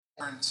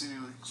turn to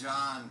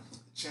John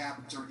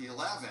chapter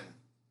 11,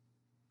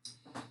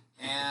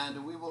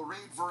 and we will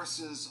read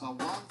verses 1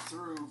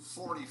 through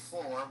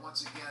 44.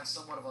 Once again,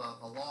 somewhat of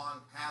a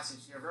long passage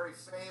here, a very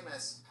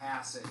famous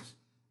passage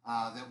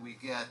that we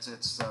get.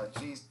 It's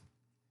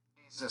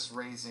Jesus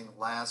raising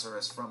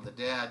Lazarus from the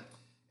dead.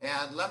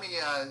 And let me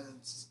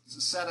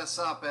set us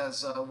up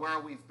as where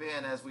we've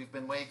been as we've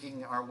been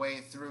making our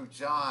way through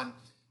John.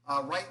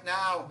 Right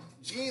now,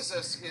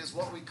 Jesus is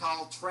what we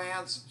call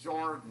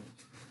Transjordan.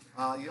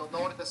 You'll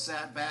notice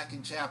that back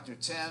in chapter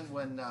 10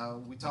 when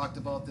we talked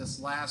about this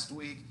last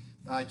week.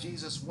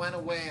 Jesus went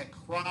away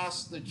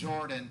across the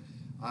Jordan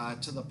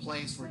to the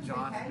place where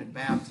John had been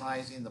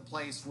baptizing, the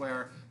place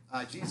where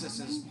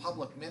Jesus'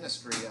 public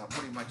ministry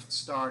pretty much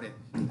started.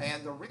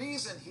 And the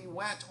reason he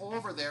went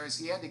over there is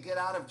he had to get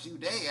out of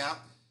Judea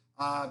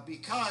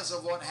because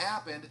of what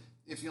happened.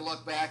 If you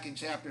look back in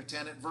chapter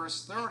 10 at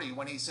verse 30,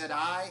 when he said,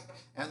 "I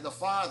and the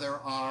Father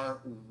are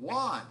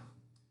one."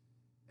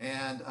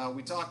 And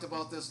we talked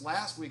about this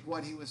last week.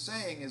 What he was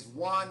saying is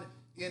one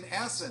in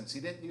essence.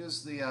 He didn't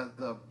use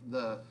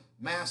the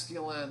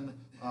masculine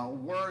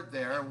word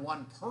there,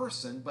 one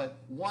person, but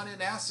one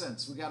in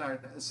essence. We got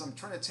some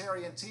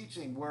Trinitarian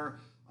teaching where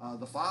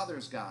the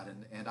Father's God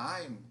and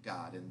I'm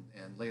God.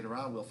 And later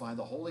on we'll find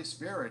the Holy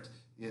Spirit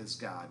is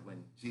God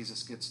when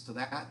Jesus gets to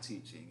that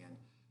teaching.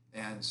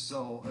 And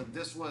so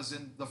this was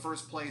in the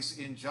first place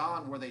in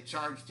John where they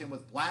charged him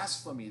with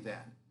blasphemy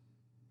then.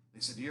 They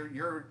said,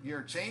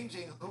 you're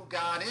changing who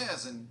God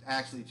is. And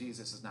actually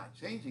Jesus is not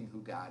changing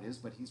who God is,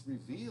 but he's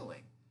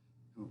revealing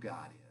who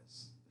God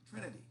is. The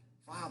Trinity,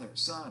 Father,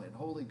 Son, and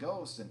Holy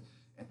Ghost. And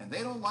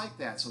they don't like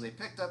that. So they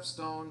picked up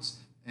stones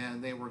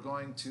and they were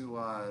going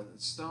to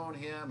stone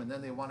him, and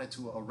then they wanted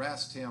to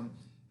arrest him.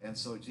 And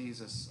so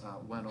Jesus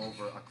went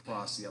over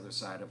across the other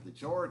side of the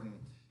Jordan.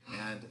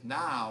 And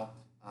now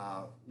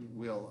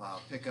we'll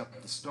pick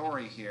up the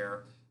story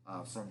here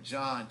from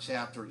John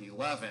chapter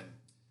 11,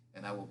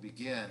 and I will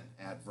begin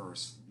at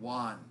verse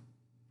 1.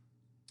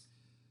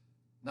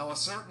 Now a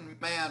certain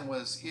man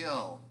was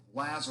ill,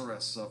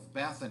 Lazarus of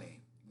Bethany,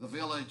 the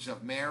village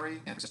of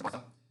Mary and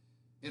Martha.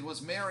 It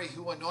was Mary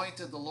who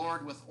anointed the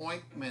Lord with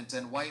ointment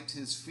and wiped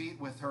his feet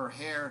with her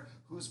hair,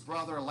 whose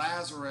brother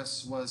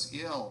Lazarus was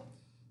ill.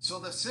 So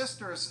the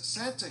sisters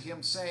sent to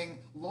him,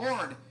 saying,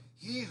 "Lord,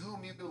 he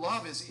whom you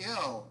love is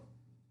ill."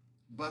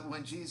 But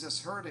when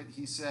Jesus heard it,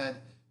 he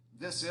said,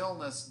 "This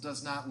illness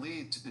does not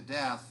lead to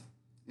death.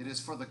 It is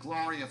for the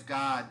glory of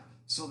God,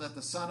 so that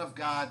the Son of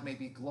God may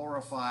be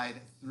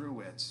glorified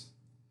through it."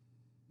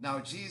 Now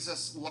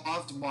Jesus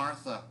loved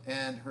Martha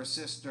and her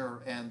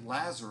sister and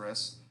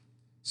Lazarus.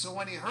 So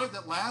when he heard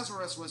that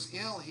Lazarus was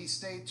ill, he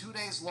stayed 2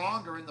 days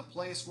longer in the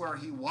place where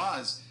he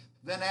was.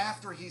 Then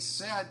after this, he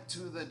said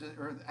to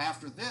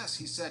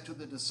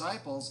the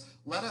disciples,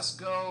 "Let us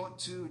go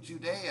to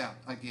Judea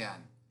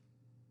again."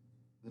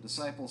 The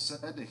disciples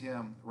said to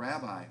him,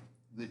 "Rabbi,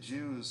 the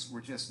Jews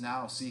were just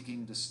now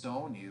seeking to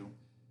stone you,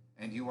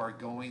 and you are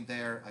going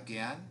there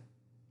again?"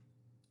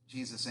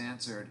 Jesus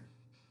answered,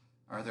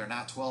 "Are there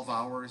not 12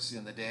 hours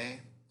in the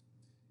day?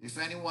 If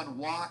anyone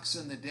walks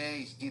in the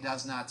day, he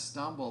does not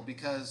stumble,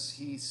 because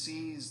he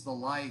sees the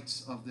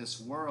light of this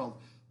world.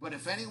 But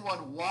if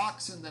anyone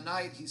walks in the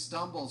night, he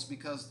stumbles,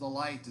 because the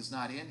light is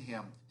not in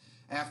him."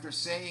 After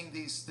saying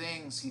these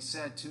things, he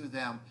said to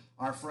them,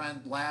 "Our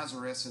friend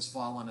Lazarus has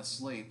fallen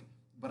asleep,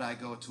 but I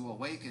go to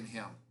awaken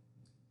him."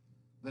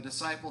 The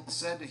disciples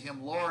said to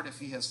him, "Lord, if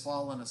he has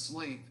fallen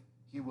asleep,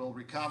 he will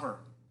recover."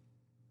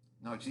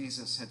 Now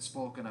Jesus had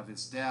spoken of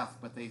his death,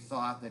 but they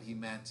thought that he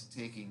meant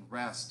taking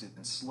rest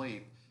and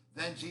sleep.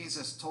 Then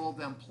Jesus told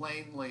them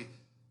plainly,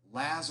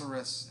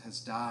 "Lazarus has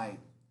died,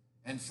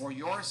 and for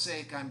your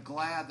sake I'm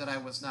glad that I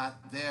was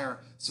not there,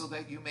 so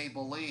that you may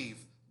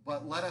believe.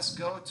 But let us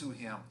go to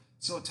him."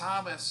 So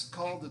Thomas,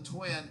 called the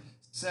twin,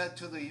 said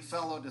to the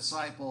fellow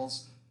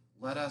disciples,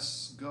 "Let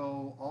us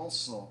go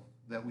also,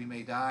 that we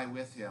may die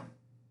with him."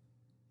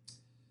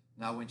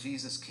 Now when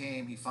Jesus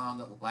came, he found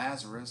that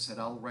Lazarus had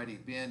already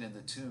been in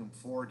the tomb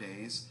 4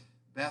 days.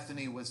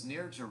 Bethany was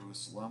near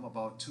Jerusalem,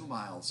 about 2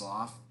 miles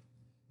off.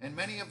 And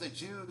many of the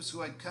Jews who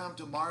had come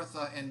to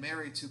Martha and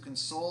Mary to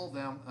console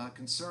them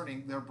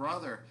concerning their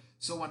brother.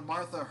 So when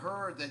Martha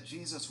heard that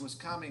Jesus was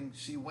coming,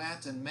 she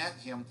went and met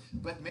him.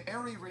 But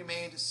Mary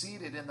remained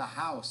seated in the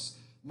house.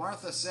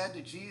 Martha said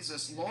to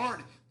Jesus,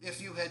 "Lord,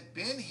 if you had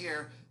been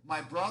here, my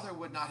brother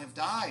would not have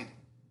died.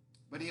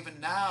 But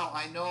even now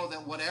I know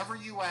that whatever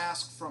you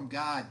ask from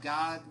God,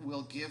 God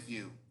will give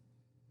you."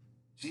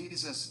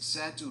 Jesus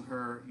said to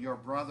her, "Your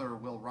brother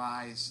will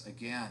rise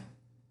again."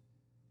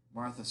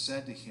 Martha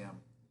said to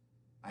him,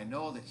 "I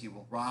know that he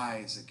will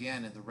rise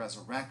again in the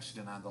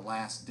resurrection on the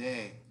last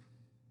day."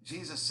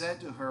 Jesus said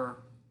to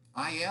her,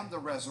 "I am the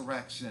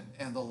resurrection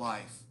and the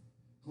life.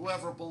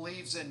 Whoever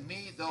believes in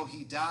me, though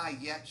he die,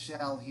 yet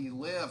shall he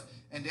live.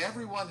 And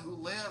everyone who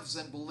lives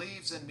and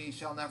believes in me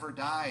shall never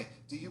die.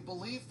 Do you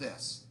believe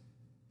this?"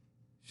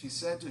 She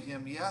said to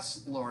him,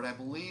 "Yes, Lord, I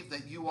believe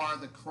that you are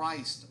the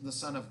Christ, the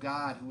Son of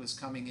God, who is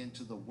coming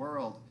into the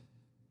world."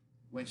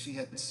 When she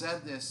had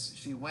said this,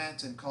 she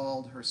went and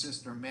called her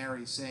sister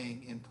Mary,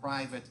 saying in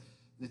private,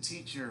 "The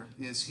teacher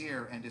is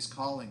here and is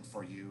calling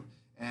for you."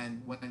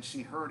 And when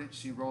she heard it,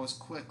 she rose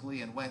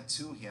quickly and went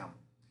to him.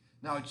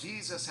 Now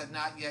Jesus had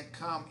not yet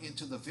come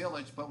into the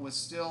village, but was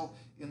still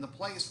in the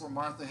place where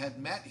Martha had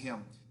met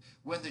him.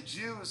 When the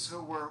Jews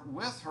who were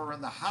with her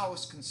in the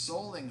house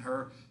consoling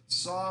her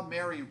saw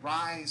Mary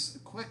rise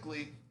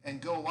quickly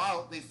and go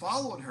out, they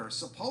followed her,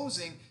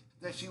 supposing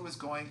that she was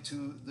going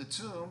to the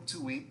tomb to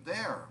weep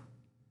there.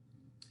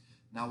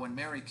 Now when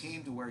Mary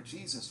came to where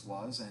Jesus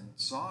was and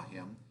saw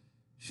him,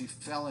 she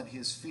fell at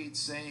his feet,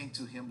 saying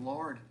to him,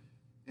 "Lord,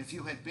 if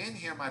you had been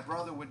here, my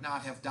brother would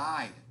not have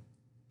died."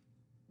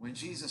 When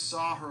Jesus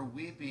saw her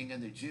weeping,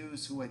 and the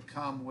Jews who had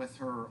come with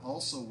her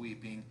also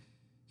weeping,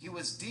 he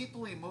was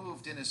deeply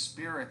moved in his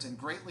spirit and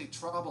greatly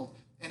troubled.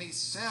 And he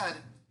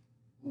said,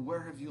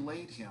 "Where have you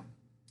laid him?"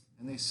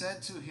 And they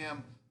said to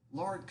him,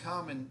 "Lord,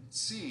 come and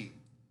see."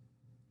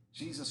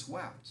 Jesus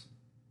wept.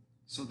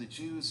 So the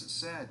Jews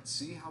said,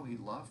 "See how he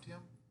loved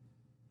him?"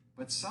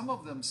 But some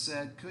of them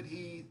said,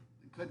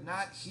 Could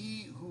not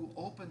he who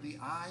opened the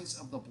eyes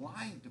of the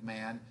blind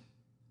man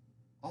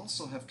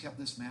also have kept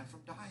this man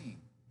from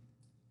dying?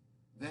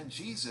 Then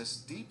Jesus,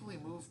 deeply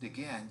moved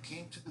again,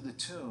 came to the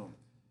tomb.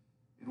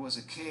 It was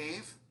a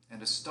cave,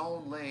 and a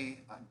stone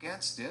lay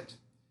against it.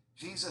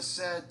 Jesus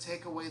said,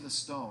 "Take away the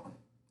stone."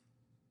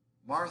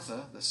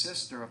 Martha, the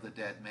sister of the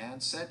dead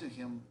man, said to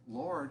him,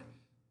 "Lord,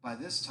 by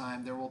this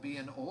time there will be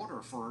an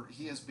odor, for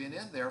he has been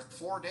in there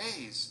 4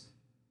 days."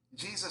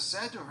 Jesus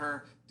said to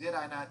her, "Did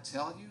I not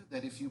tell you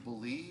that if you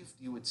believed,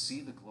 you would see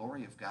the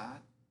glory of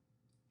God?"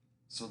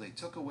 So they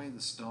took away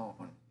the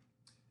stone.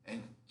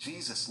 And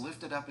Jesus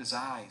lifted up his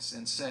eyes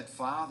and said,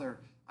 "Father,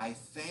 I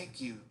thank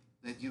you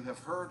that you have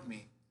heard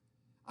me.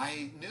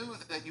 I knew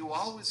that you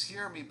always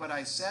hear me, but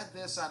I said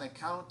this on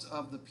account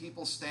of the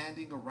people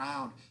standing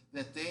around,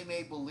 that they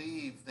may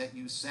believe that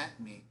you sent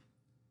me."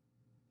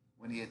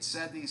 When he had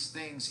said these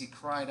things, he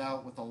cried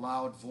out with a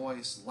loud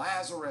voice,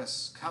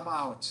 "Lazarus, come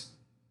out!"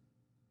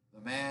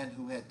 The man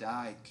who had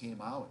died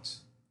came out,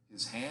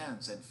 his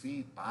hands and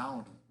feet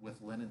bound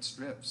with linen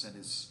strips, and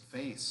his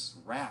face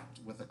wrapped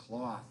with a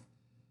cloth.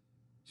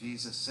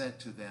 Jesus said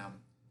to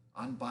them,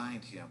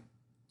 "Unbind him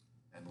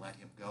and let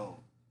him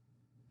go."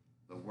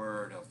 The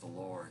word of the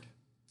Lord.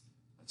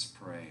 Let's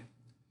pray.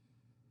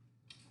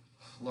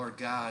 Lord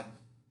God,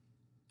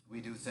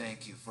 we do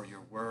thank you for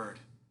your word.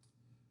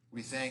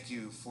 We thank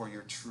you for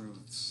your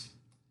truths.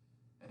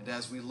 And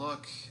as we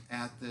look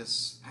at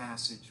this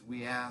passage,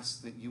 we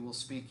ask that you will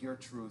speak your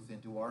truth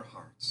into our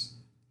hearts,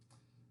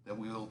 that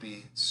we will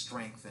be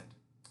strengthened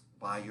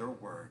by your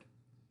word.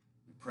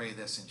 We pray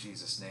this in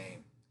Jesus'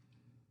 name.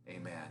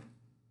 Amen.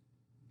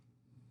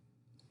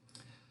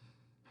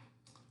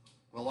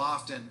 Well,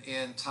 often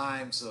in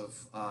times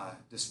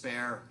of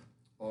despair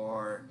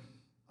or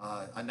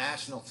a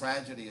national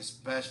tragedy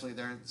especially,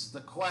 there's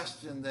the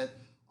question that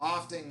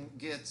often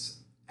gets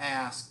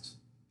asked,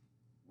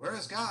 where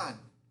is God?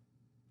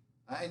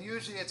 And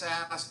usually it's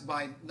asked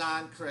by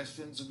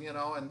non-Christians,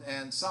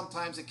 and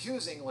sometimes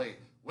accusingly,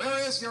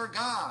 where is your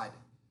God?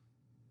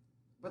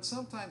 But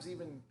sometimes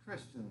even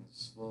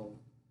Christians will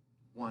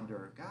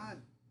wonder,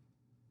 God,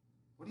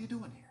 what are you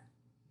doing here?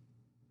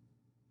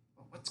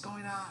 What's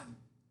going on?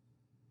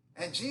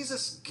 And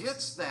Jesus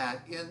gets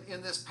that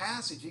in this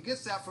passage. He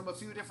gets that from a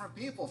few different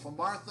people, from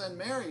Martha and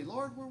Mary.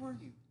 Lord, where were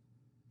you?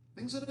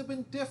 Things would have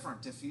been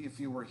different if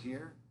you were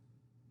here.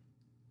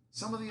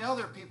 Some of the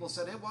other people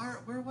said, "Hey,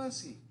 where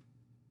was he?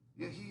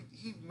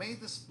 He made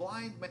this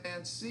blind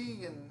man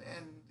see, and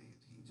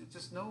he's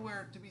just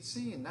nowhere to be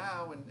seen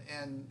now,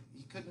 and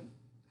he couldn't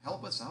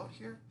help us out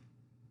here.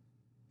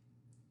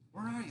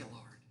 Where are you,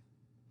 Lord?"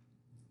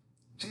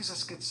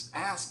 Jesus gets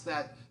asked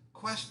that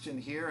question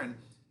here, and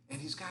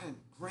he's got a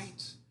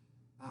great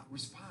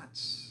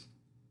response.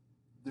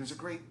 There's a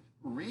great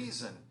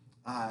reason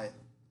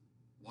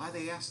why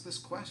they ask this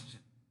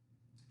question.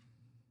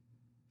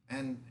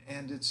 And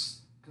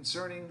it's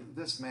concerning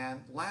this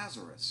man,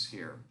 Lazarus,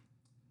 here.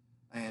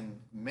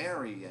 And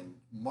Mary and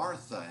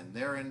Martha, and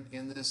they're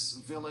in this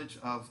village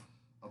of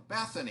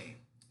Bethany.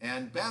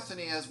 And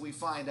Bethany, as we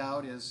find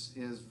out, is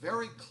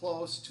very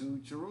close to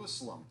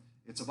Jerusalem.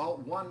 It's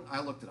about I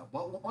looked it up,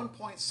 about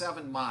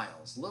 1.7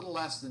 miles, a little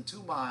less than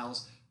 2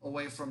 miles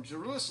away from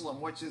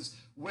Jerusalem, which is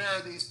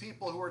where these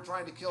people who are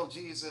trying to kill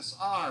Jesus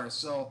are.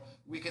 So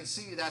we can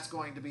see that's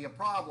going to be a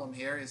problem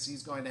here, is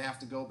he's going to have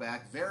to go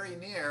back very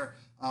near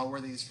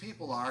where these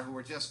people are who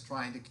are just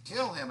trying to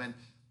kill him.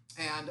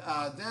 And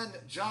then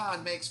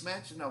John makes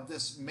mention of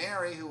this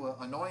Mary who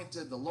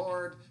anointed the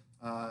Lord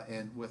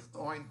and with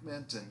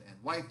ointment and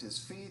wiped his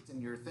feet.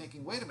 And you're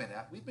thinking, wait a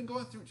minute, we've been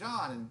going through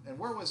John, and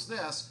where was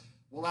this?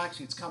 Well,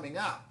 actually, it's coming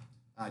up.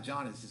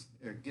 John has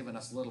just given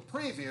us a little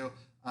preview.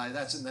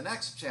 That's in the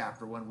next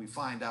chapter when we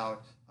find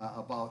out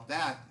about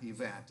that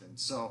event. And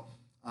so,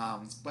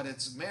 but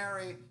it's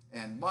Mary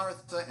and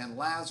Martha and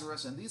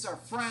Lazarus, and these are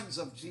friends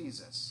of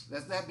Jesus.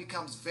 That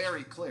becomes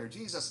very clear.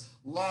 Jesus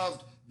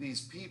loved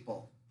these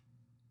people.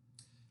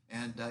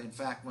 And in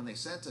fact, when they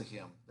sent to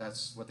him,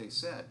 that's what they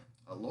said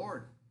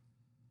Lord,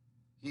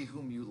 he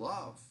whom you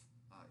love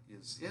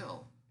is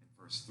ill.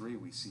 In verse 3,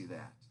 we see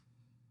that.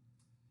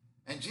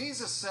 And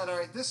Jesus said, all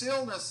right, this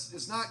illness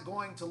is not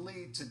going to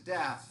lead to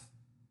death,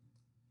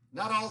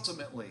 not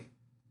ultimately.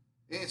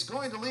 It's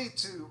going to lead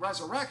to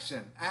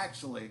resurrection,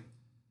 actually.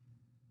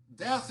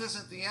 Death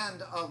isn't the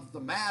end of the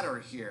matter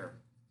here,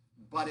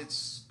 but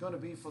it's going to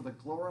be for the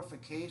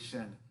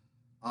glorification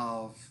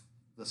of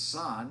the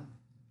Son,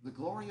 the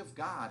glory of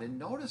God. And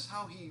notice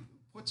how he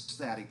puts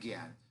that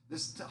again.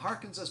 This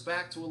harkens us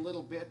back to a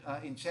little bit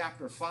in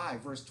chapter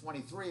 5, verse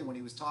 23, when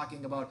he was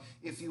talking about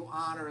if you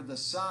honor the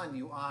Son,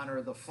 you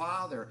honor the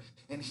Father.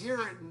 And here,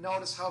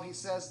 notice how he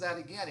says that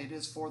again. It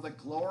is for the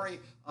glory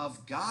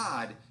of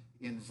God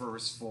in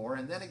verse 4.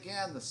 And then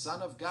again, the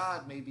Son of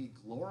God may be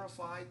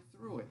glorified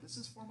through it. This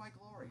is for my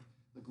glory,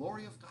 the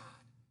glory of God.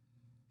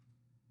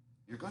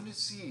 You're going to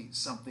see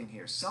something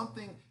here,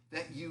 something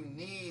that you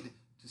need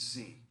to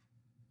see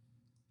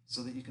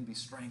so that you can be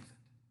strengthened.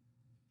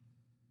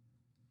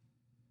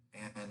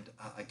 And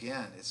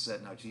again, it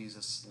said, now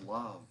Jesus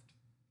loved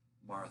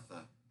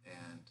Martha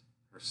and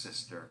her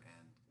sister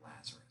and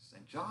Lazarus.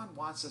 And John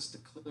wants us to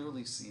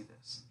clearly see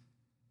this.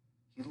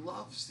 He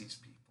loves these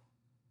people.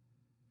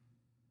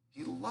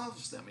 He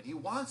loves them. And he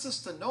wants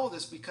us to know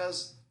this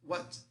because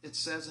what it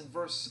says in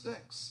verse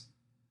 6.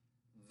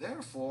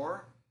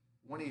 Therefore,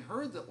 when he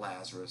heard that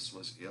Lazarus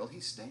was ill, he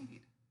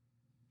stayed.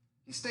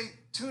 He stayed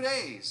 2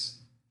 days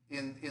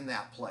in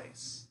that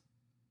place.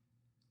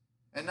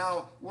 And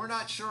now, we're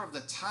not sure of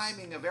the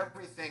timing of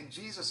everything.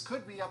 Jesus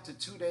could be up to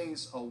 2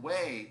 days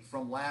away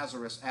from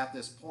Lazarus at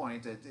this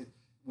point.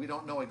 We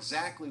don't know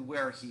exactly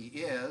where he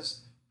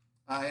is.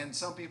 And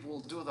some people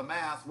will do the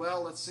math.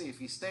 Well, let's see. If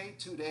he stayed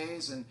 2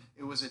 days and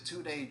it was a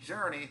 2-day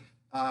journey,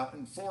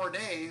 in 4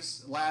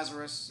 days,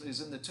 Lazarus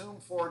is in the tomb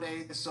 4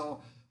 days.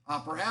 So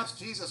perhaps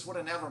Jesus would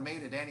have never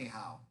made it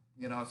anyhow.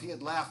 You know, if he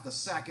had left the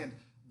second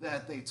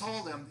that they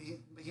told him,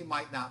 he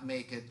might not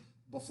make it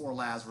before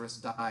Lazarus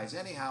dies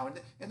anyhow.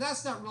 And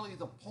that's not really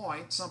the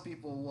point. Some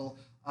people will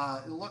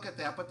look at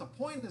that. But the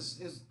point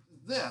is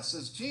this,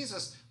 is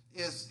Jesus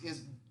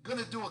is going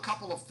to do a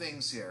couple of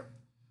things here.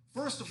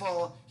 First of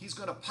all, he's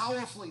going to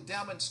powerfully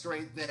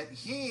demonstrate that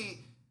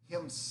he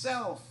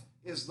himself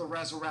is the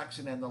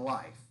resurrection and the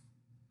life.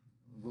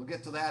 We'll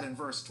get to that in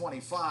verse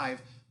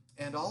 25.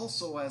 And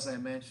also, as I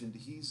mentioned,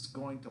 he's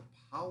going to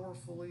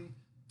powerfully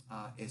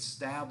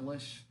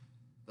establish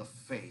the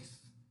faith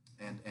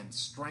and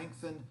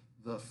strengthen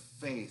the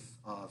faith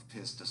of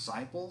his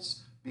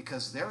disciples,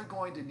 because they're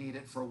going to need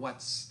it for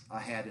what's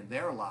ahead in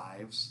their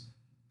lives,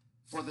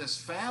 for this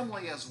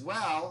family as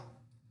well,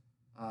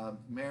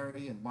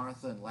 Mary and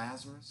Martha and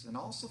Lazarus, and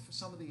also for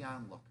some of the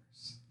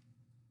onlookers.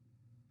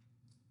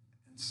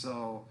 And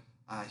so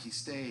he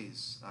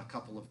stays a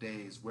couple of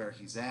days where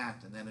he's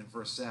at, and then in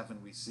verse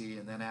 7 we see,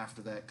 and then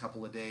after that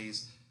couple of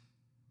days,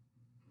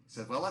 he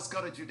said, well, let's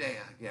go to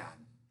Judea again.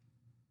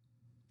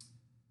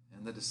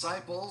 And the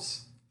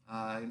disciples,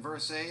 in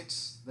verse 8,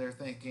 they're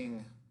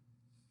thinking,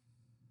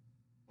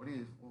 what are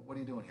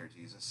you doing here,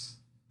 Jesus?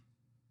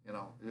 You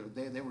know,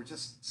 they were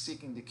just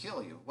seeking to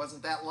kill you. It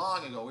wasn't that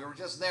long ago. We were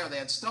just there. They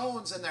had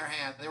stones in their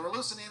hand. They were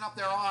loosening up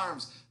their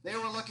arms. They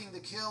were looking to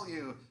kill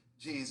you,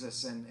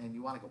 Jesus. And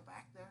you want to go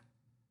back there?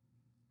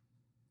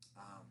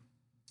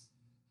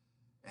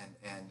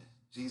 And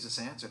Jesus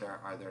answered,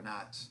 are there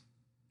not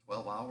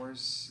 12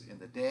 hours in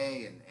the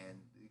day? And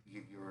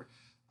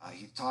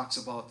he talks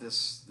about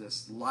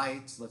this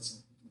light.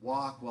 Let's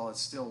walk while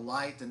it's still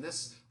light. And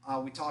this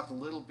we talked a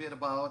little bit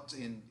about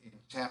in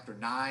chapter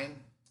 9.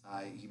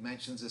 He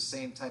mentions this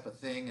same type of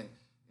thing in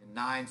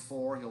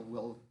 9:4.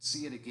 We'll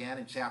see it again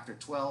in chapter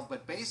 12.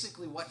 But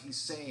basically what he's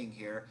saying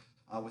here,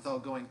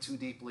 without going too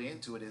deeply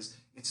into it, is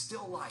it's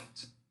still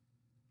light.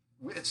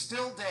 It's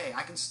still day.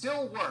 I can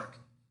still work.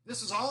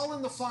 This is all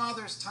in the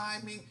Father's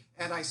timing,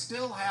 and I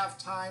still have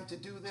time to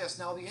do this.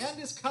 Now the end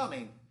is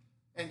coming,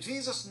 and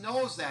Jesus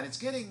knows that. It's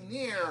getting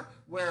near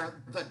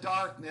where the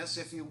darkness,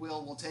 if you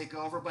will take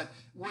over, but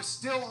we're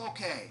still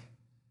okay.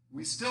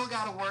 We still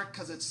got to work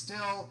because it's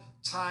still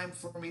time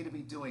for me to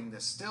be doing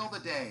this, still the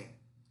day.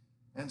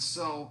 And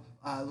so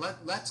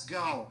let's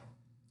go.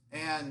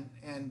 And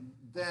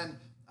then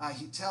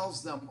he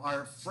tells them,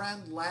 our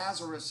friend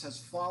Lazarus has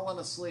fallen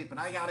asleep,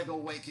 and I got to go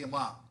wake him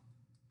up.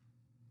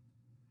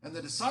 And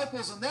the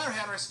disciples in their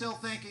head are still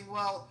thinking,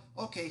 well,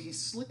 okay,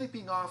 he's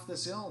sleeping off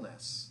this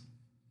illness.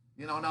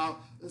 You know, now,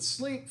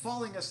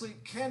 falling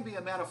asleep can be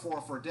a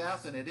metaphor for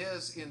death, and it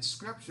is in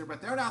Scripture,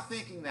 but they're not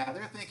thinking that.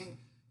 They're thinking,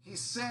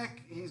 he's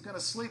sick, he's going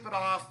to sleep it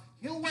off,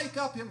 he'll wake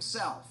up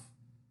himself.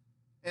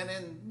 And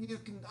then you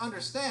can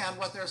understand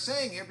what they're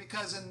saying here,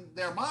 because in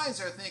their minds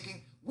they're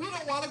thinking, we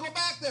don't want to go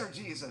back there,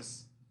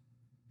 Jesus.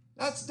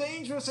 That's a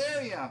dangerous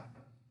area.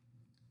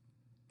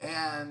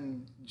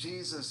 And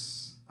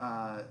Jesus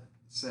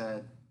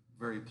said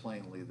very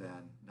plainly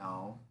then,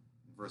 no,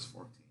 in verse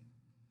 14,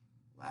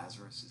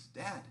 Lazarus is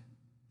dead.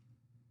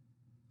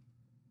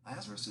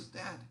 Lazarus is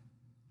dead.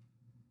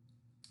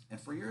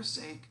 And for your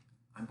sake,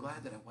 I'm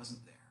glad that I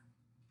wasn't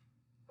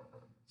there,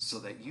 so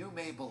that you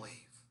may believe.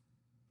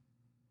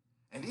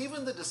 And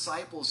even the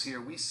disciples here,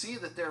 we see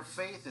that their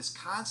faith is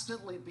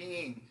constantly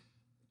being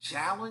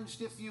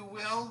challenged, if you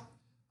will,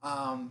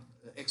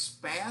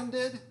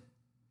 expanded.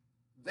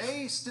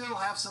 They still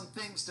have some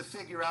things to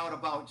figure out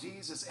about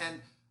Jesus,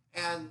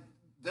 and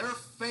their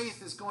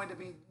faith is going to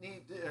be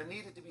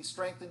needed to be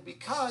strengthened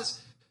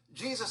because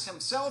Jesus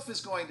himself is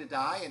going to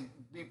die and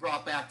be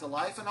brought back to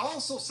life, and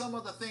also some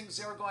of the things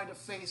they're going to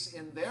face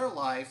in their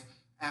life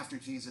after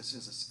Jesus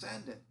is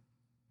ascended.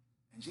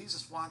 And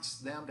Jesus wants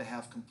them to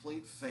have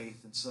complete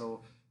faith, and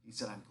so he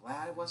said, I'm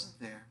glad I wasn't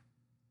there,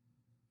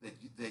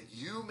 that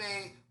you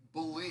may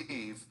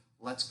believe.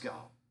 Let's go.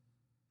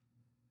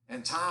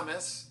 And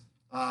Thomas,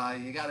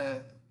 you got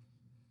to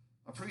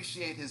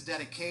appreciate his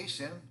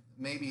dedication.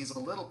 Maybe he's a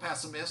little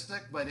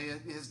pessimistic, but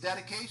his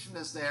dedication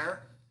is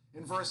there.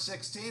 In verse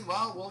 16,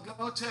 well, we'll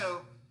go too.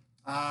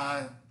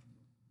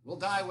 We'll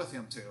die with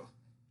him too.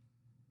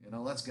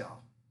 Let's go.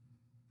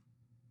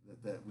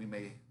 That we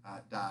may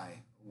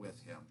die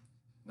with him.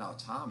 Now,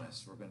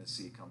 Thomas, we're going to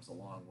see, comes a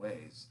long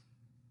ways.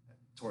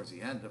 Towards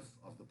the end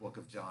of the book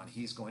of John,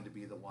 he's going to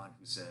be the one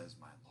who says,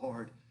 my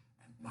Lord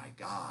and my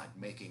God,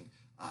 making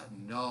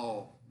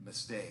no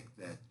mistake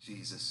that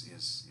Jesus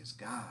is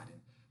God.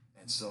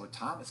 And so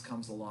Thomas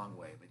comes a long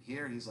way. But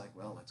here he's like,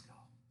 well, let's go.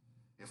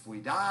 If we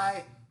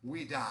die,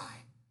 we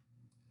die.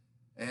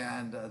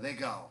 And they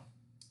go.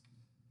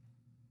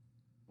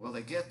 Well,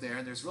 they get there,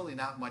 and there's really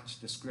not much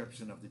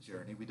description of the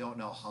journey. We don't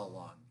know how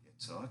long it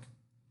took.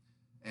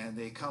 And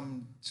they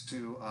come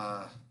to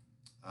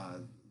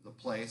the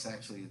place.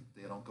 Actually,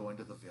 they don't go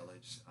into the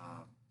village,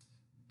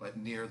 but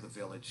near the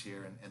village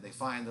here. And they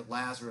find that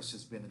Lazarus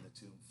has been in the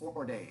tomb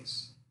 4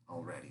 days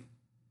already.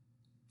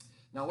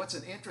 Now, what's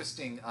an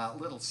interesting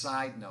little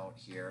side note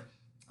here,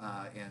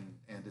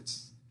 and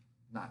it's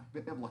not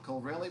biblical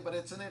really, but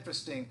it's an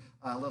interesting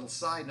little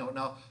side note.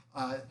 Now,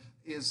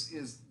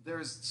 is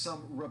there's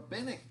some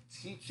rabbinic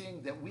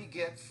teaching that we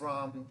get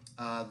from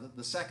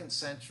the second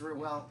century,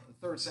 well,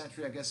 third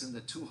century, I guess, in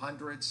the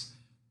 200s.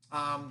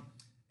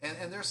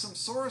 And there's some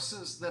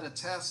sources that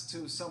attest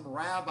to some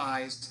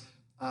rabbis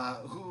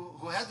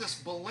who had this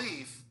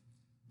belief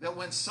that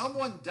when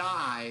someone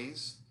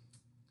dies,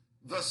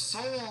 the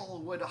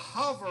soul would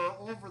hover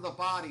over the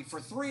body for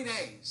 3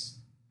 days,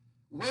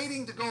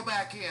 waiting to go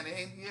back in.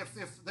 And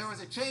if there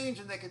was a change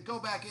and they could go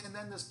back in, and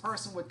then this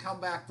person would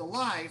come back to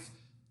life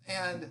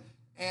and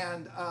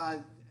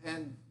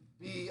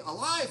be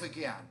alive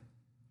again.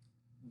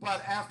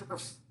 But after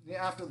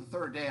the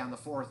third day, on the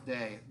fourth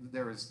day,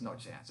 there is no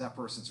chance. That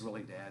person's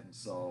really dead, and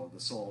so the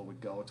soul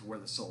would go to where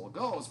the soul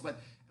goes.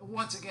 But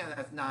once again,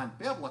 that's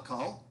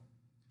non-biblical,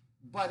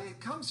 but it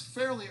comes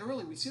fairly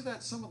early. We see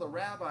that some of the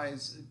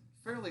rabbis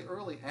fairly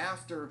early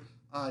after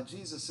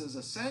Jesus'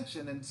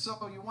 ascension, and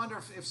so you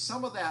wonder if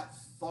some of that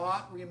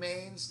thought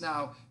remains.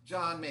 Now,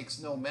 John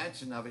makes no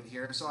mention of it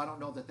here, so I don't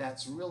know that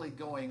that's really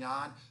going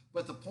on,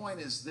 but the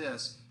point is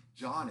this: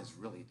 John is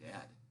really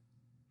dead.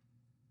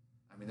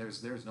 I mean,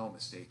 there's no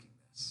mistaking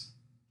this.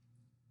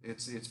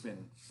 It's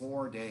been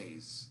 4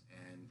 days,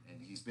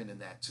 and he's been in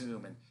that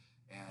tomb,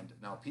 and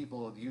now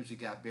people usually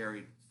got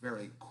buried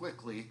very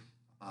quickly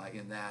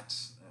in that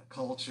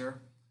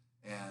culture,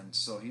 and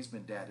so he's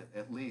been dead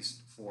at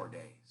least 4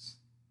 days.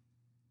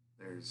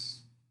 There's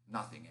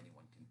nothing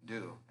anyone can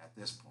do at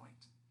this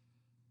point.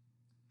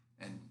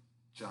 And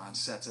John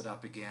sets it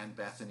up again.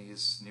 Bethany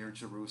is near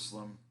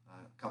Jerusalem,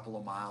 a couple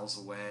of miles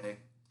away.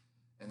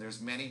 And there's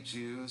many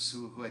Jews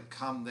who had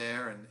come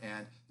there,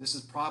 and this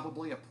is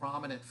probably a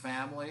prominent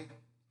family.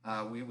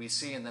 We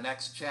see in the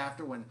next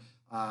chapter when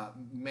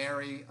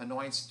Mary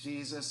anoints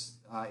Jesus,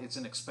 it's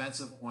an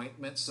expensive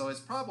ointment, so it's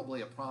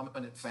probably a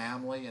prominent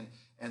family,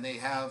 and they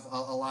have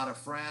a lot of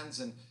friends.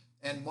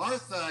 And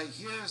Martha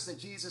hears that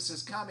Jesus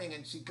is coming,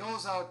 and she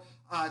goes out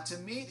to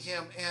meet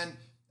him, and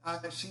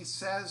she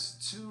says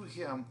to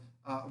him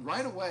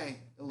right away,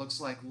 it looks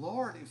like,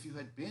 Lord, if you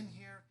had been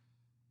here,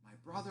 my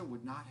brother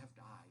would not have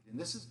died. And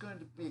this is going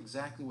to be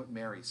exactly what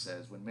Mary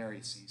says when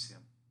Mary sees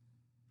him.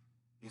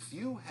 If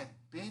you had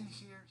been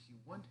here, he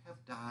wouldn't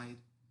have died.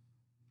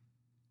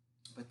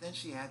 But then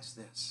she adds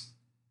this: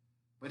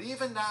 but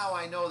even now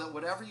I know that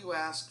whatever you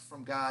ask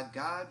from God,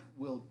 God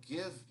will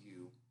give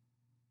you.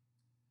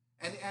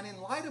 And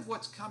in light of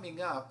what's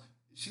coming up,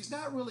 she's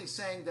not really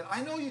saying that,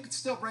 I know you could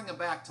still bring him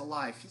back to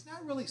life. She's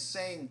not really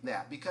saying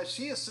that because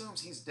she assumes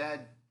he's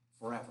dead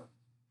forever.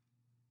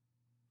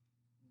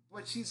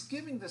 But she's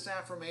giving this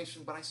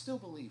affirmation, but I still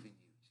believe in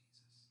you,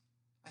 Jesus.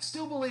 I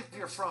still believe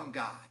you're from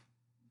God.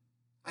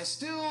 I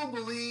still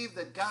believe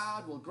that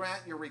God will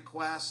grant your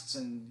requests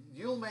and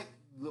you'll make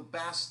the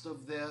best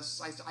of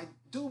this. I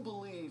do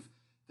believe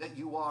that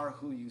you are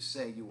who you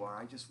say you are.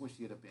 I just wish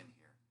you'd have been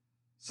here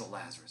so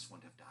Lazarus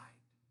wouldn't have died.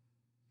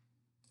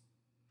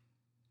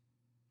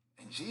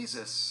 And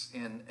Jesus,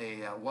 in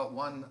what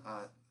one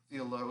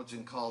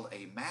theologian called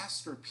a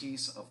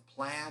masterpiece of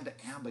planned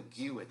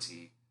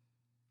ambiguity,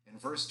 in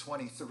verse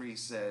 23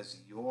 says,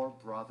 your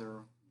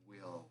brother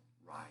will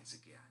rise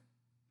again.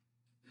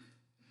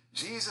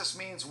 Jesus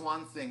means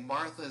one thing.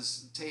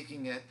 Martha's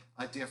taking it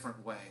a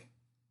different way.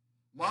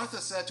 Martha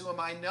said to him,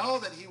 I know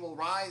that he will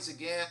rise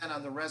again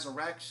on the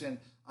resurrection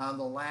on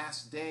the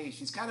last day.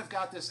 She's kind of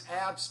got this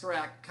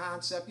abstract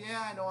concept.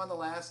 Yeah, I know on the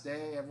last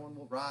day everyone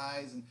will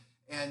rise.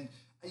 And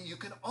you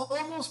can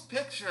almost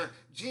picture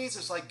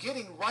Jesus like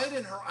getting right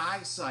in her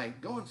eyesight,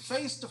 going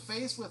face to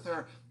face with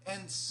her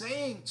and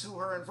saying to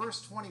her in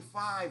verse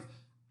 25,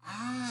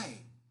 I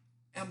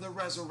am the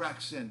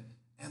resurrection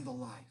and the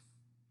life.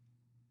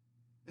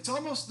 It's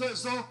almost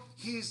as though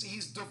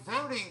he's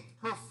diverting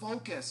her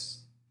focus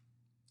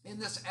in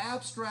this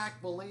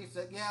abstract belief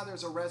that, yeah,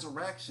 there's a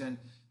resurrection,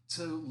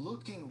 to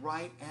looking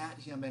right at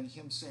him and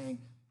him saying,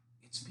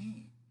 it's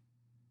me.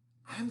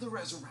 I'm the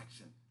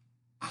resurrection.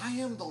 I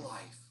am the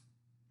life.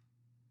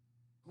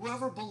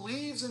 Whoever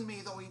believes in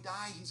me, though he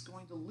die, he's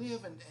going to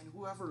live, and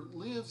whoever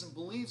lives and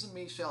believes in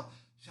me shall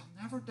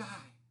never die.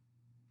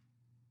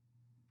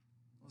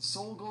 The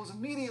soul goes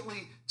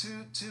immediately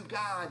to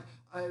God,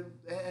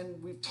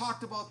 and we've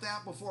talked about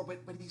that before,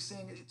 but he's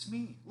saying, it's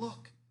me.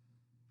 Look,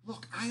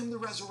 I am the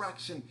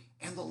resurrection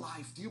and the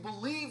life. Do you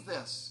believe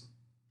this?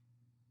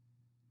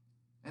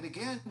 And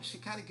again, she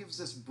kind of gives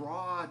this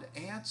broad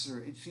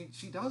answer.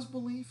 She does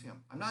believe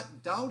him. I'm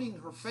not doubting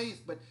her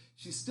faith, but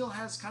she still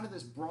has kind of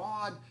this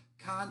broad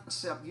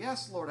concept.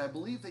 Yes, Lord, I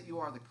believe that you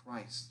are the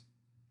Christ,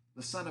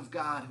 the Son of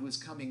God who is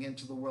coming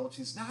into the world.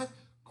 She's not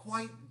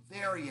quite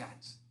there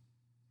yet.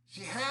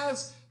 She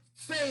has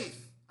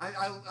faith.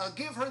 I'll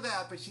give her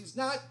that, but she's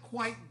not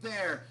quite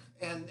there.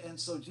 And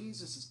so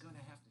Jesus is going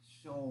to have to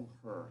show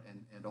her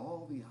and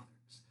all the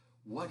others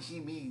what he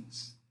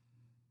means.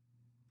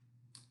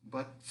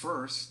 But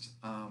first,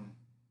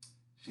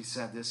 she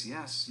said this,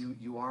 yes,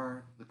 you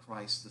are the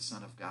Christ, the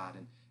Son of God.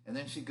 And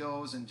then she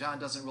goes, and John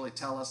doesn't really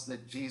tell us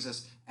that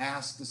Jesus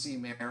asked to see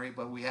Mary,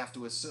 but we have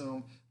to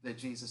assume that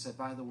Jesus said,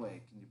 by the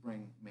way, can you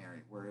bring Mary?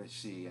 Where is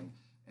she?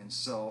 And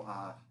so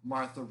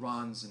Martha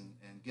runs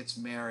and gets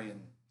Mary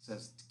and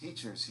says,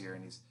 teacher's here,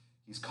 and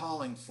he's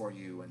calling for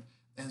you.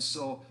 And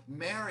so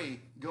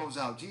Mary goes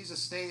out. Jesus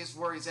stays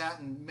where he's at,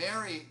 and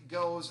Mary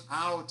goes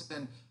out,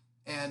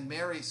 and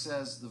Mary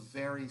says the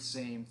very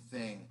same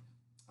thing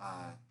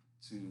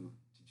to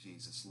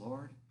Jesus.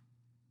 Lord,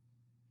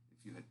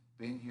 if you had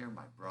been here,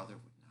 my brother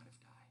would not have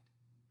died.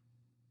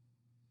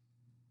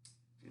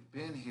 If you had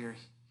been here,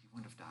 he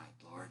wouldn't have died,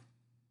 Lord.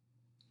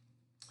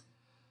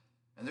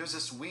 And there's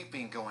this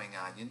weeping going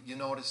on. You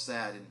notice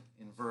that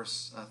in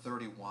verse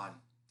 31.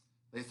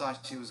 They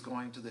thought she was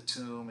going to the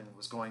tomb and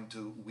was going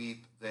to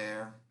weep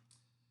there.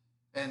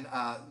 And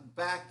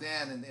back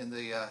then in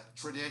the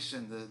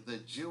tradition, the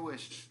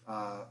Jewish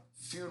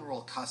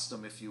funeral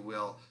custom, if you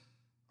will,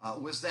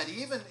 was that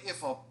even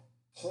if a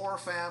poor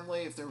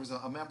family, if there was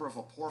a member of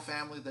a poor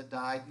family that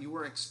died, you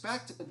were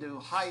expected to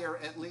hire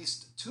at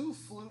least 2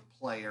 flute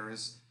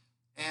players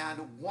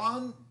and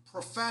 1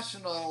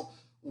 professional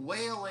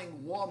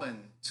wailing woman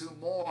to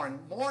mourn.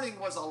 Mourning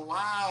was a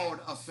loud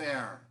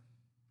affair.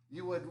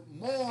 You would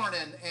mourn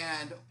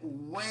and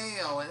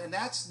wail, and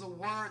that's the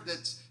word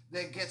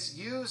that gets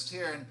used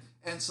here.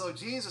 And so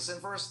Jesus,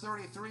 in verse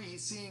 33,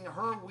 he's seeing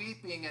her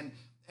weeping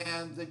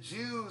and the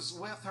Jews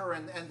with her,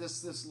 and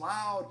this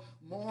loud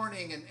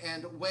mourning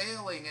and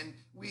wailing. And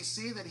we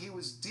see that he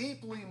was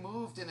deeply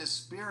moved in his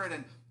spirit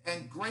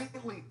and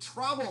greatly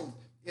troubled,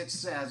 it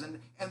says.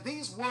 And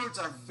these words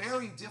are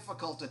very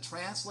difficult to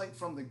translate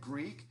from the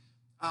Greek.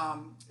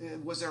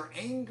 Was there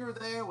anger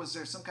there? Was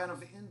there some kind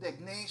of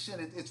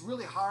indignation? It's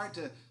really hard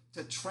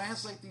to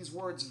translate these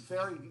words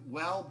very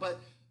well,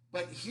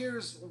 but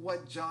here's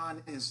what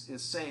John is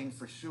saying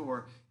for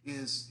sure,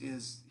 is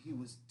he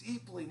was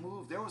deeply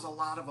moved. There was a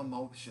lot of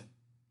emotion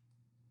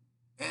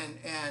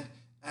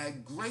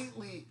and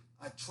greatly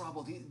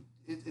troubled.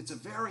 It's a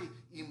very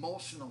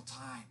emotional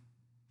time.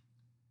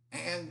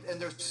 And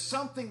there's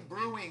something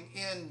brewing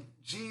in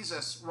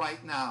Jesus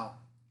right now.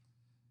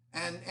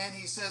 And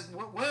he says,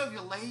 where have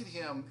you laid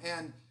him?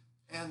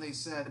 And they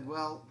said,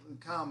 well,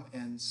 come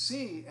and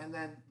see. And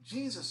then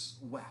Jesus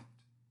wept,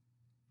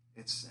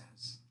 it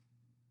says.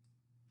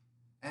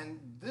 And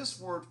this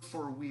word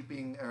for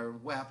weeping or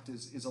wept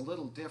is a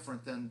little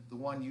different than the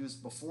one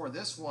used before.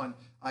 This one,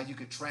 you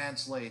could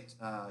translate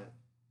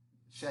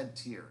shed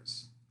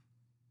tears.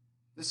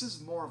 This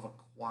is more of a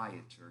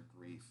quieter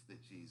grief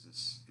that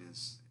Jesus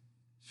is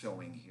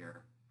showing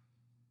here.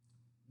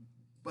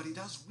 But he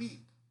does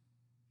weep.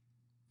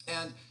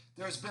 And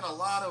there's been a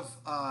lot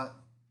of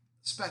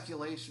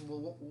speculation.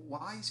 Well,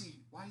 why is he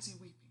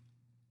weeping?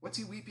 What's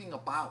he weeping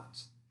about?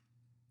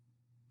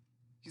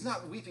 He's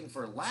not weeping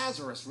for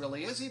Lazarus,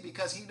 really, is he?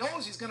 Because he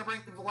knows he's going to bring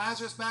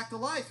Lazarus back to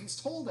life. He's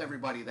told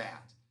everybody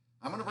that.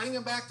 I'm going to bring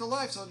him back to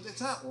life. So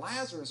it's not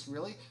Lazarus,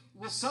 really.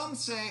 Well, some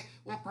say,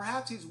 well,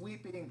 perhaps he's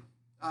weeping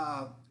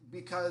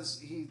because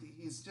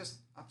he's just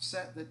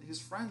upset that his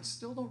friends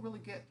still don't really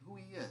get who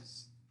he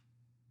is.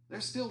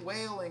 They're still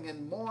wailing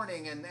and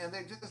mourning, and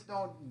they just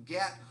don't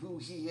get who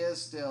he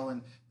is still.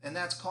 And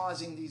that's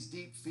causing these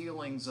deep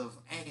feelings of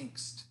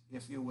angst,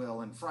 if you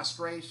will, and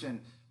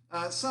frustration.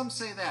 Some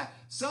say that.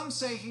 Some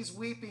say he's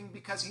weeping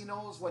because he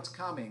knows what's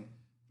coming.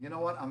 you know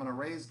what? I'm going to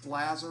raise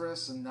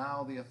Lazarus, and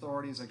now the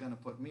authorities are going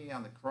to put me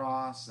on the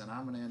cross, and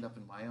I'm going to end up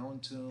in my own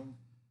tomb.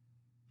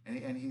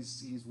 And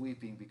he's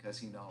weeping because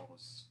he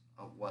knows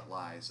of what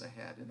lies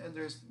ahead. And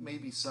there's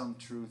maybe some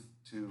truth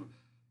to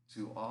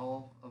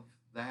all of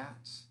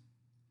that.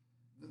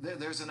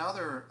 There's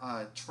another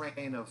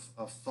train of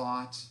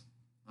thought,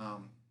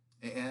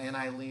 and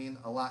I lean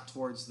a lot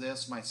towards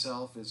this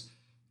myself,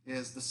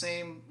 is the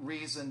same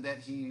reason that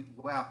he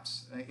wept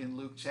in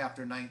Luke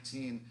chapter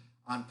 19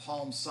 on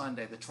Palm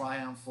Sunday, the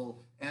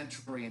triumphal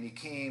entry, and he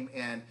came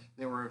and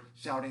they were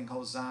shouting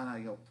Hosanna,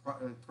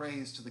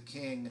 praise to the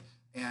King,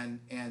 and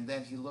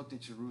then he looked at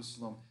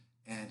Jerusalem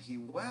and he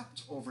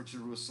wept over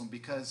Jerusalem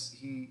because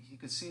he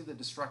could see the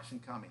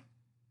destruction coming.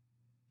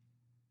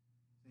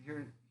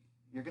 Here,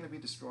 you're going to be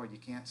destroyed. You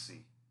can't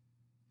see.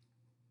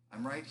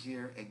 I'm right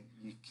here, and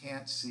you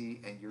can't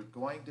see, and you're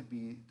going to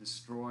be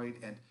destroyed.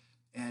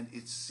 And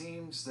it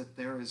seems that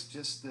there is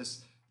just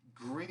this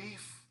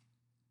grief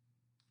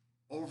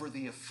over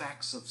the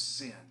effects of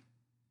sin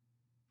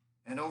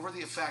and over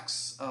the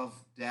effects of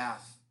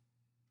death.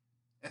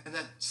 And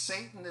that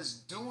Satan is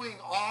doing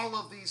all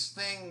of these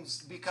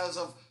things because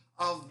of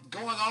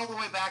going all the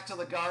way back to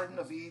the Garden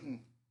of Eden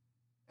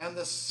and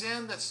the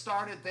sin that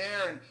started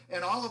there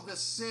and all of this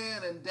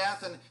sin and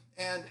death.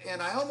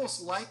 And I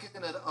almost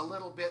liken it a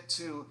little bit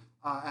to,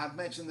 I've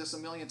mentioned this a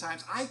million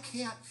times, I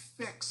can't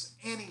fix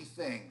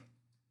anything.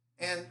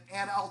 And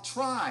I'll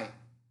try,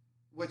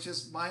 which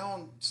is my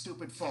own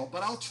stupid fault,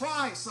 but I'll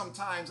try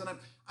sometimes. And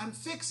I'm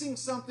fixing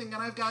something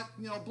and I've got,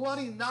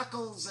 bloody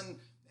knuckles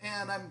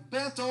and I'm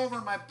bent over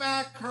and my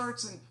back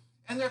hurts.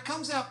 And there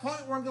comes that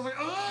point where I'm just like,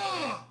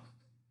 ugh!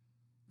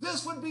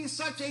 This would be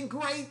such a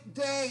great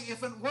day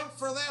if it weren't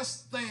for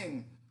this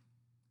thing.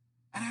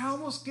 And I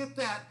almost get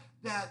that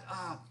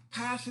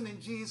passion in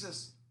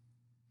Jesus.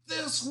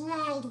 This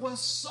world was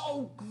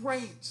so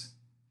great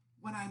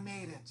when I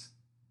made it.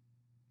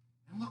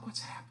 And look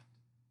what's happened.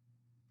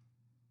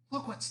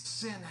 Look what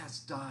sin has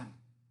done.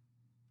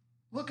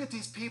 Look at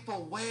these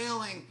people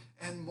wailing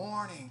and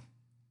mourning.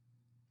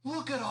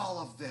 Look at all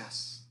of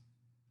this.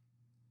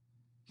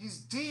 He's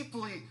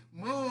deeply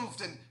moved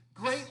and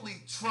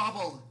greatly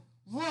troubled.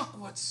 Look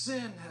what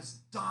sin has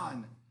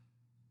done.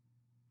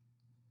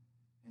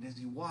 And as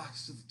he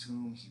walks to the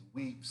tomb, he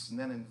weeps. And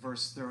then in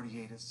verse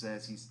 38, it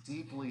says he's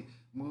deeply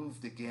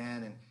moved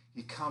again, and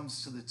he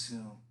comes to the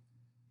tomb.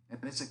 And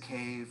it's a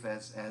cave,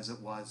 as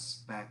it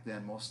was back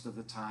then most of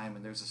the time,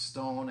 and there's a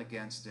stone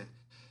against it.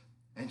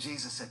 And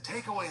Jesus said,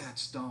 take away that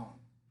stone.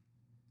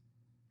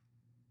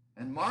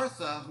 And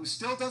Martha, who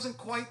still doesn't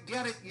quite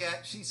get it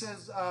yet, she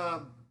says,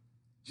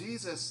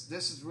 Jesus,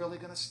 this is really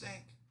going to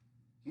stink.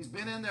 He's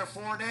been in there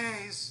 4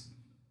 days.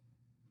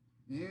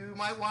 You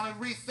might want to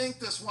rethink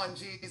this one,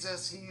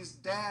 Jesus. He's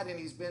dead, and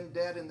he's been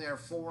dead in there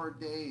 4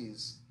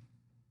 days.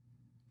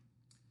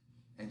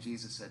 And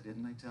Jesus said,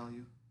 didn't I tell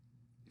you?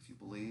 If you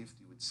believed,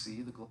 you would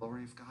see the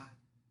glory of God.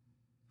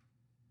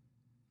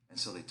 And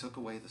so they took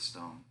away the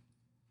stone.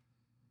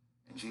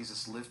 And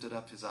Jesus lifted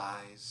up his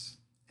eyes,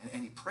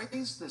 and he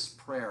prays this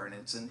prayer, and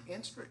it's an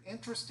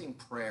interesting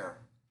prayer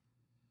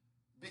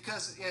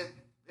because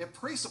it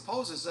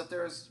presupposes that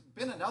there's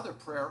been another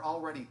prayer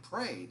already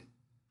prayed.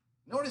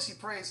 Notice he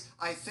prays,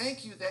 I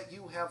thank you that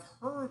you have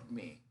heard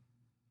me.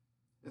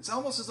 It's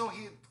almost as though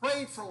he had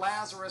prayed for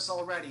Lazarus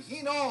already.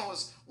 He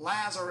knows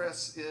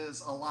Lazarus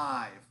is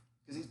alive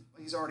because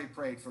he's already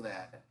prayed for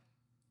that.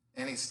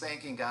 And he's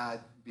thanking God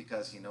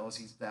because he knows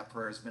that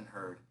prayer has been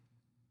heard.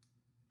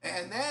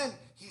 And then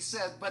he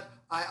said, but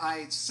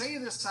I say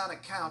this on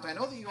account. I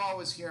know that you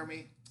always hear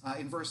me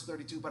in verse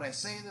 32, but I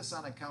say this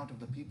on account of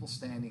the people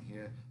standing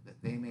here,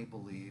 that they may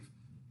believe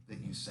that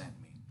you sent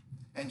me.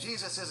 And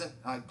Jesus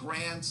isn't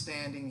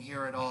grandstanding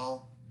here at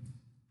all,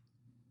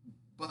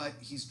 but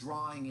he's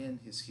drawing in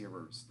his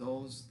hearers,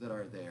 those that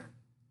are there.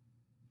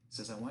 He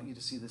says, I want you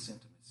to see this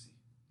intimacy.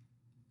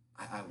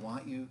 I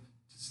want you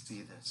to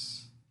see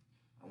this.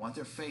 I want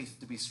their faith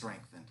to be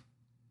strengthened.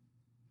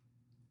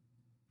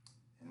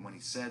 And when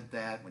he said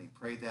that, when he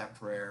prayed that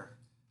prayer,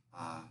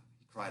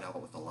 he cried out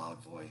with a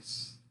loud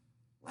voice,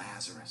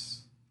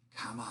 Lazarus,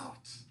 come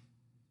out.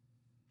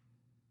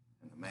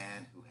 And the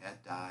man who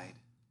had died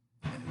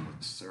and who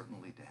was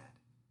certainly dead,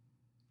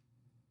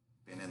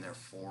 been in there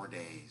 4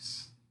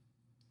 days,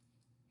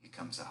 he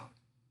comes out.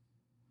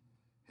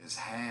 His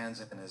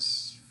hands and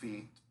his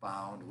feet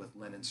bound with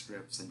linen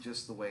strips, and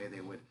just the way they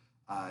would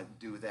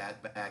do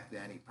that back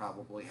then, he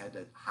probably had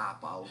to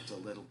hop out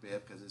a little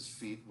bit because his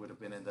feet would have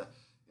been in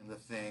the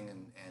thing,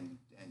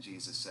 and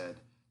Jesus said,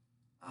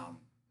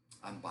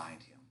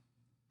 unbind him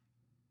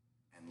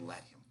and let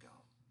him go.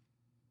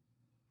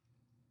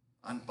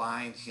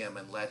 Unbind him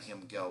and let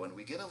him go. And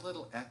we get a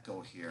little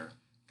echo here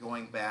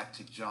going back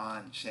to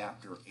John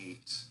chapter 8.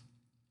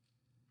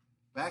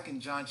 Back in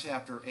John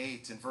chapter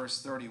 8 in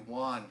verse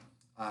 31,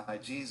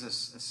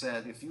 Jesus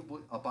said, if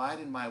you abide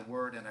in my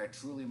word and are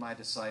truly my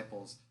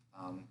disciples,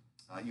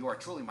 you are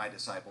truly my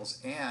disciples,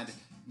 and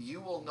you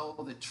will know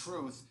the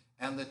truth,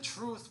 and the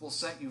truth will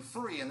set you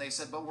free. And they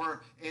said, but we're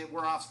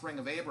offspring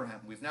of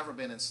Abraham. We've never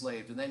been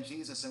enslaved. And then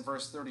Jesus in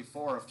verse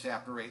 34 of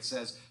chapter 8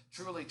 says,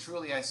 truly,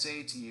 truly, I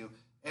say to you,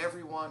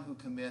 everyone who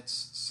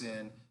commits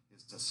sin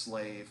is a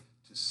slave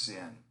to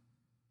sin.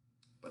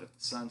 But if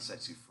the Son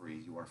sets you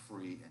free, you are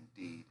free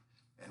indeed.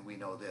 And we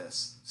know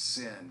this,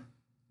 sin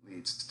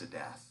leads to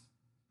death.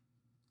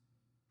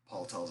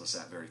 Paul tells us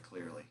that very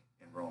clearly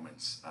in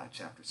Romans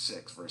chapter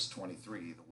 6, verse 23.